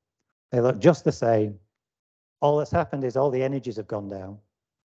all. They look just the same. All that's happened is all the energies have gone down.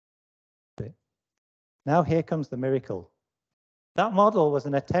 Now here comes the miracle. That model was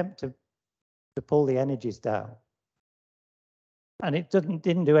an attempt to pull the energies down. And it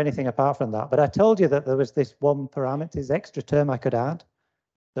didn't do anything apart from that. But I told you that there was this one parameter, this extra term I could add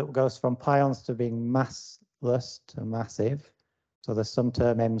that goes from pions to being massless to massive. So there's some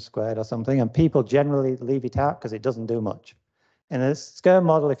term m squared or something, and people generally leave it out because it doesn't do much. In a Skyrme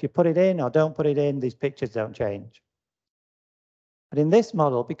model, if you put it in or don't put it in, these pictures don't change. But in this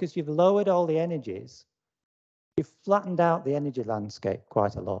model, because you've lowered all the energies, you've flattened out the energy landscape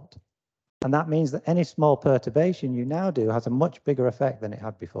quite a lot. And that means that any small perturbation you now do has a much bigger effect than it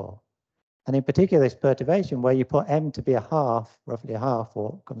had before. And in particular, this perturbation where you put m to be a half, roughly a half,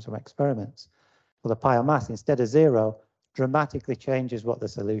 or comes from experiments, for the pion mass instead of 0, dramatically changes what the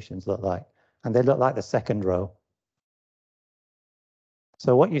solutions look like. And they look like the second row.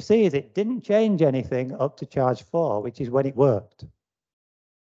 So what you see is it didn't change anything up to charge 4, which is when it worked.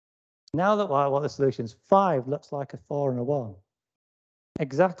 Now that what the solution's 5 looks like a 4 and a 1.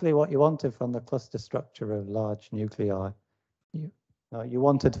 exactly what you wanted from the cluster structure of large nuclei. You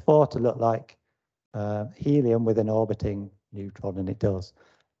wanted 4 to look like helium with an orbiting neutron, and it does.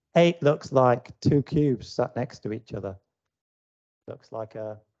 8 looks like 2 cubes sat next to each other. Looks like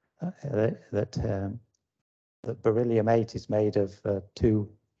that beryllium 8 is made of 2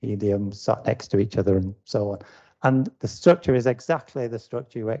 helium sat next to each other, and so on. And the structure is exactly the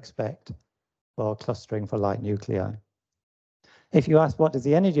structure you expect for clustering for light nuclei. If you ask what does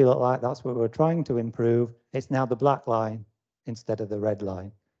the energy look like, that's what we're trying to improve. It's now the black line instead of the red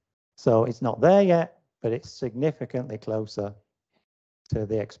line. So it's not there yet, but it's significantly closer to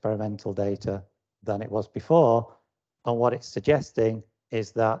the experimental data than it was before. And what it's suggesting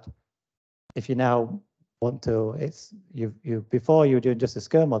is that if you now want to, before you were doing just a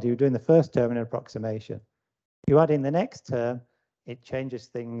Skyrme model, you were doing the first term in an approximation. You add in the next term, it changes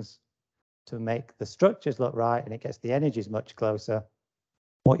things to make the structures look right, and it gets the energies much closer.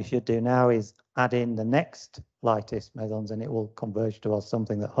 What you should do now is add in the next lightest mesons, and it will converge towards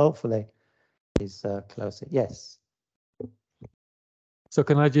something that hopefully is closer. Yes. So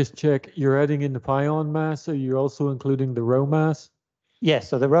can I just check, you're adding in the pion mass, so you're also including the rho mass? Yes,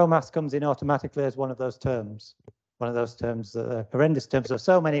 so the rho mass comes in automatically as one of those terms. One of those terms, horrendous terms. There are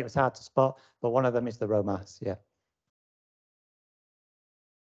so many it was hard to spot, but one of them is the rho mass, yeah.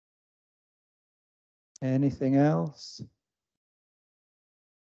 Anything else?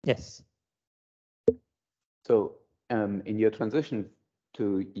 Yes. So in your transition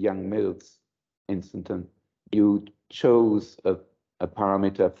to Young-Mills instanton, you chose a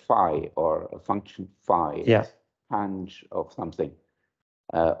parameter phi, or a function phi, Yeah. tang of something,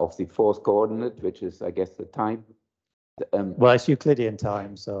 of the fourth coordinate, which is, I guess, the time. Well, it's Euclidean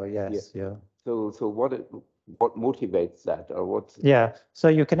time, so yes, yeah. So what motivates that, or what? Yeah, so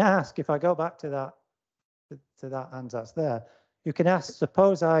you can ask, if I go back to that ansatz there, you can ask,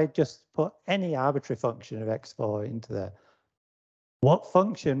 suppose I just put any arbitrary function of x4 into there. What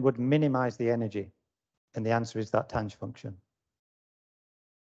function would minimize the energy? And the answer is that tang function.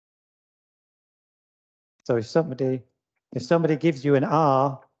 So if somebody gives you an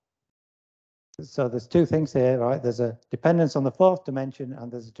R, so there's 2 things here, right? There's a dependence on the 4th dimension,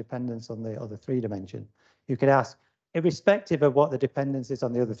 and there's a dependence on the other 3 dimensions. You could ask, irrespective of what the dependence is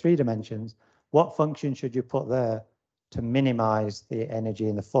on the other 3 dimensions, what function should you put there to minimize the energy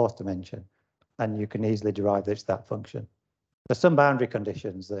in the 4th dimension? And you can easily derive this, that function. There's some boundary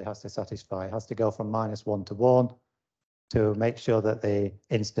conditions that it has to satisfy. It has to go from -1 to 1 to make sure that the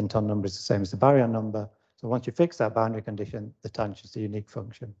instanton number is the same as the baryon number. So once you fix that boundary condition, the tang is the unique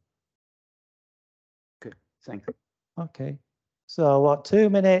function. Good, thanks. Okay, so what, 2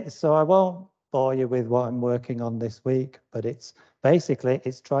 minutes? So I won't bore you with what I'm working on this week, but it's basically,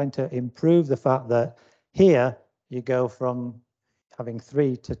 it's trying to improve the fact that here you go from having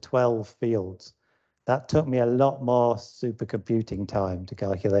 3 to 12 fields. That took me a lot more supercomputing time to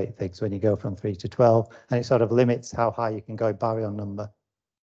calculate things when you go from 3 to 12, and it sort of limits how high you can go baryon number.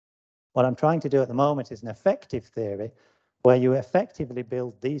 What I'm trying to do at the moment is an effective theory where you effectively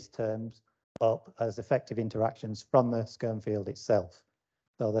build these terms up as effective interactions from the Skyrme field itself.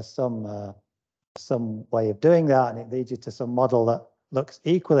 So there's some way of doing that, and it leads you to some model that looks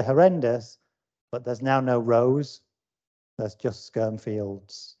equally horrendous, but there's now no rows. There's just Skyrme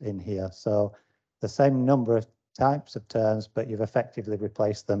fields in here. So the same number of types of terms, but you've effectively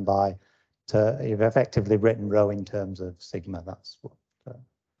replaced them by, you've effectively written rho in terms of sigma. That's what,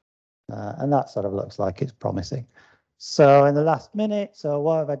 and that sort of looks like it's promising. So in the last minute, so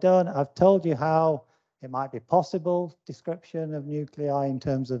what have I done? I've told you how it might be possible description of nuclei in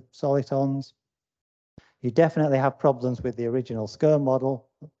terms of solitons. You definitely have problems with the original Skyrme model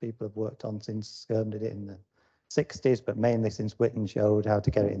that people have worked on since Skyrme did it in the 60s, but mainly since Witten showed how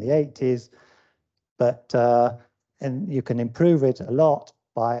to get it in the 80s. But and you can improve it a lot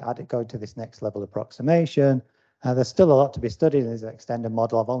by going to this next level approximation. There's still a lot to be studied in this extended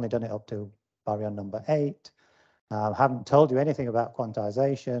model. I've only done it up to baryon number 8. I haven't told you anything about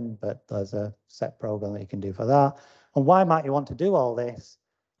quantization, but there's a set program that you can do for that. And why might you want to do all this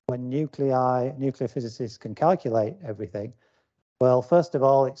when nuclear physicists can calculate everything? Well, first of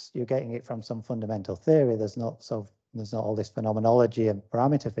all, you're getting it from some fundamental theory. There's not all this phenomenology and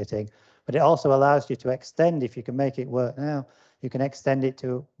parameter fitting, but it also allows you to extend, if you can make it work now, you can extend it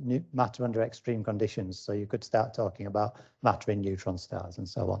to matter under extreme conditions. So you could start talking about matter in neutron stars and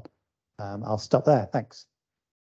so on. I'll stop there. Thanks.